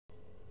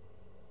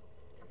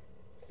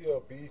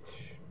Seal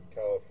Beach,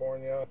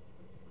 California.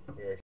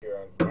 We are here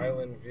on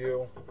Island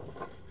View.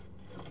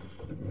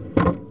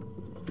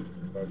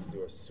 About to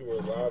do a sewer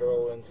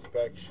lateral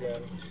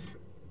inspection.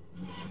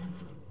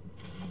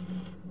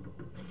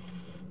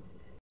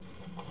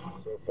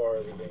 So far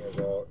everything is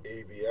all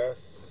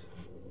ABS.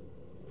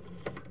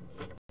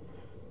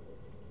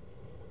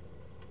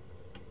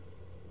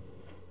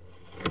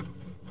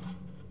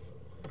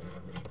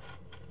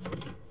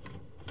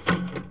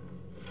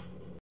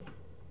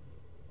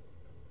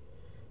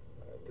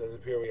 It does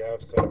appear we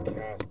have some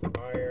cast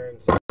iron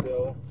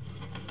still.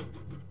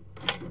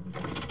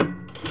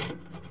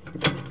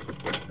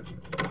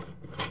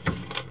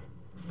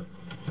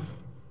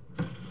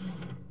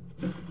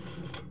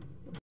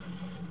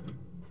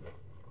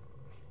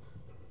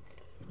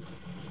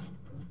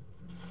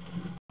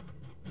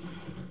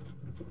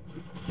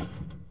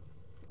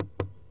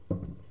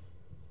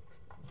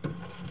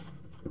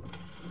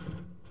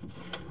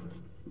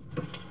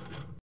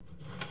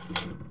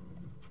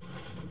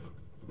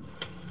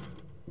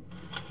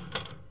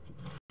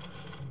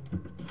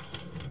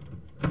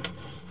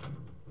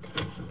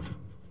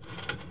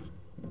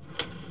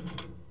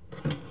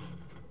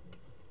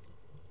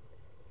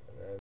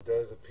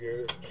 Does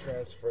appear to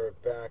transfer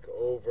back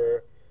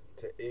over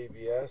to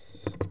ABS.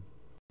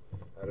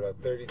 At about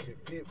 32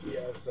 feet, we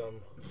have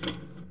some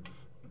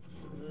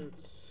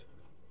roots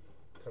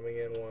coming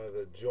in one of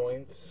the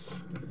joints.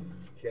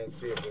 Can't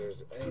see if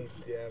there's any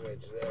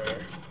damage there.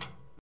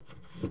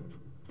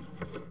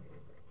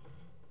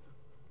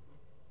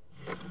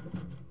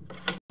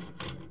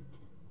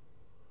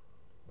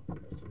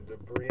 There's some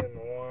debris in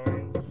the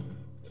line,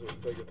 so it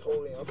looks like it's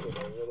holding up with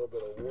a little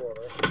bit of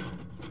water.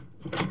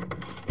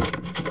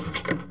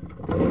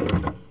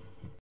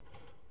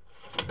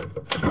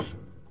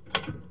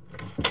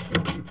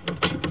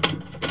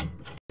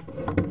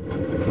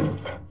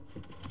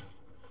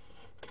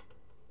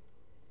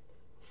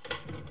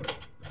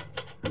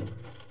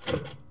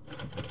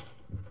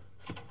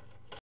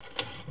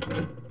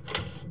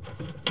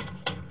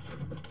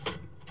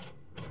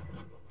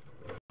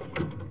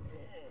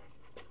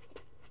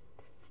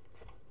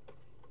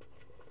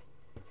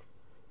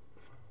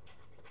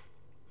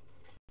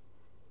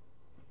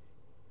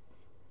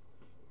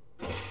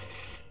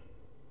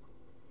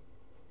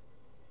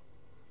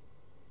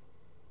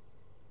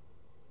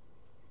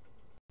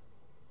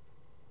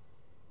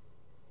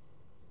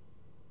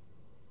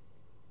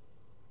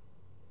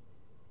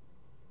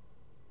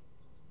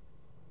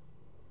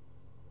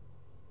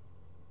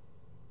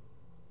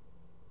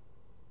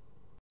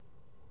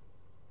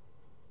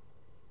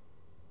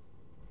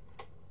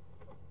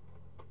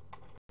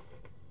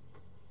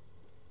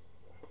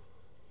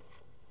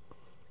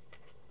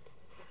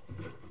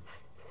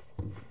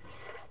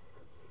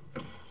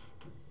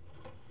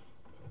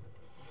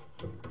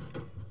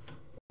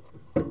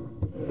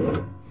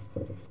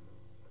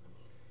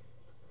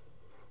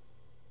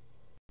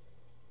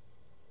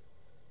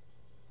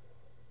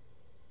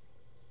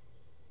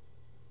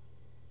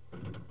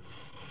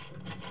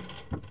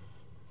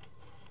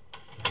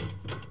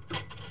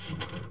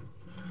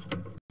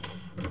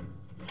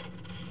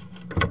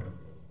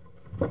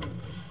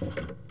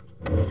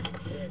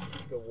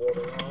 Keep the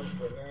water on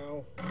for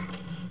now.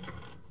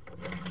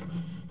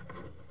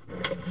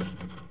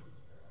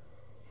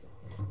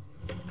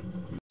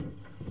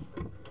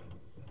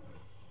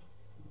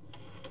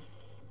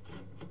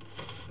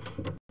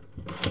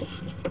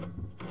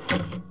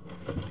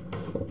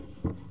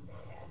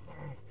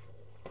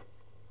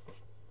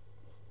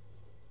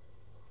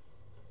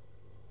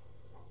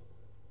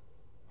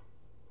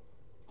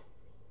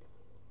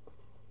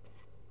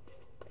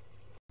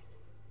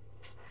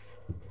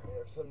 We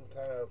have some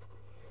kind of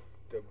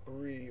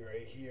debris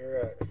right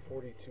here at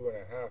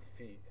 42.5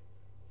 feet.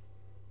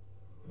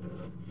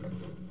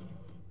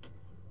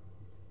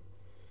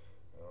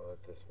 I'll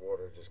let this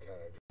water just kind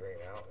of drain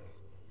out and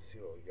see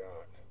what we got.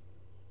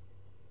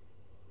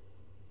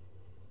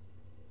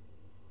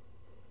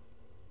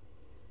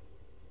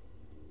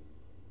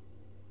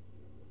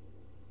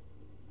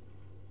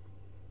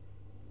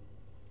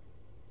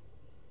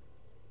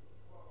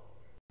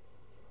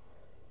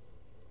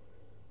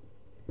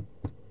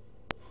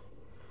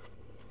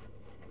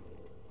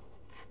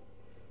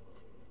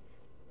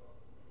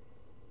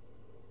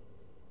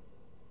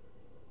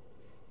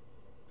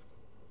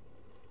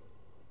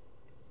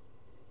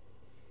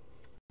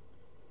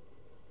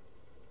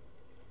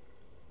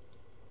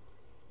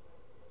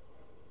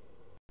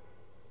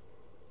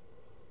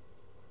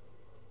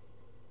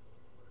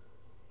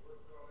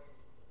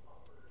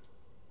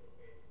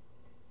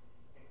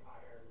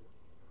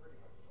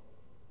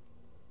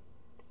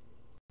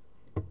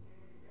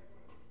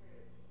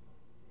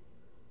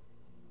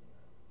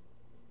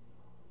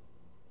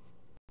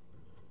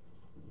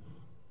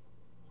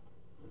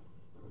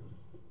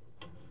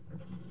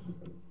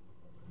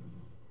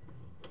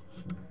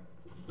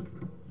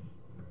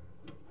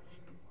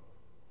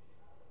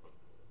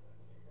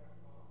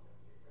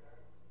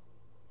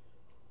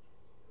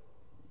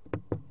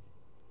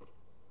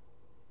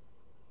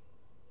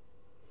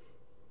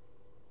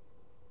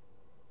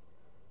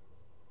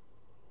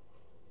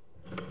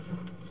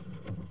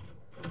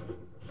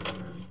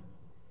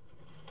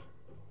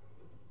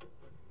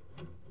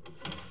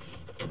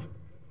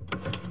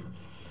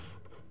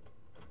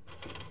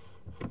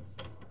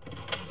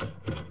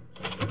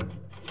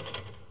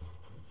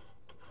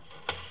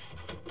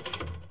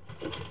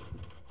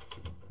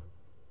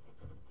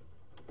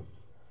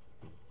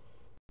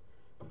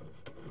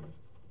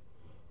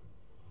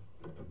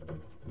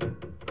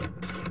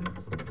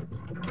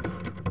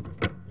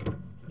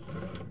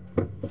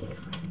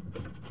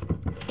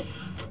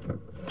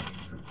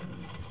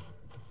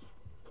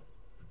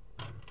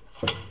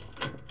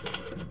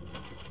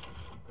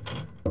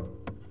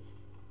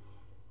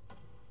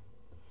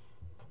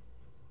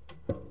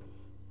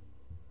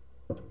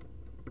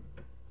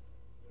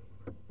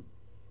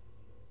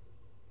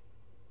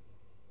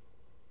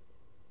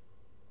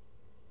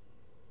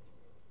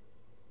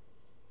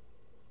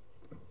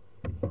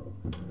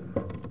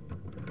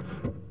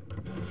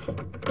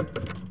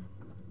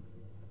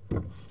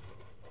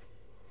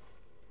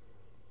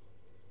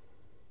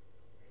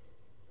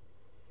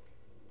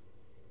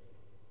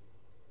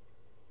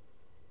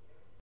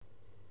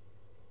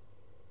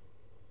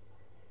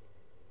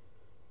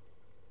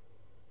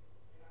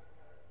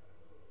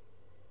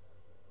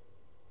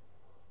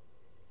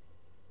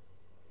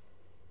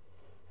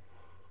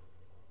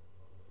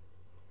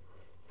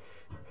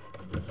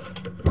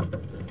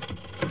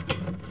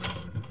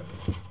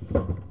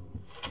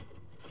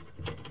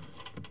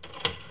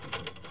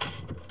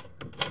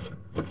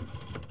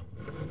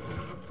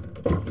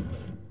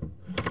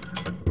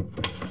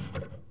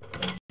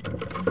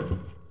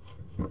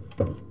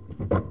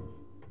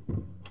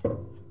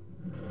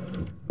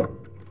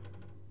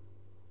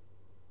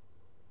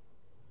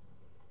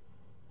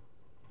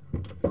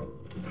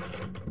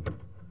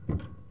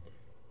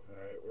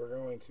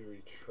 To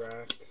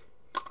retract,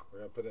 we're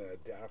going to put an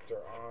adapter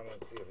on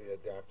and see if the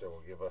adapter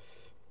will give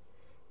us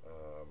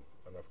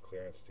enough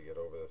clearance to get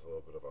over this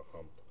little bit of a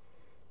hump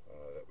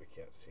that we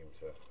can't seem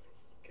to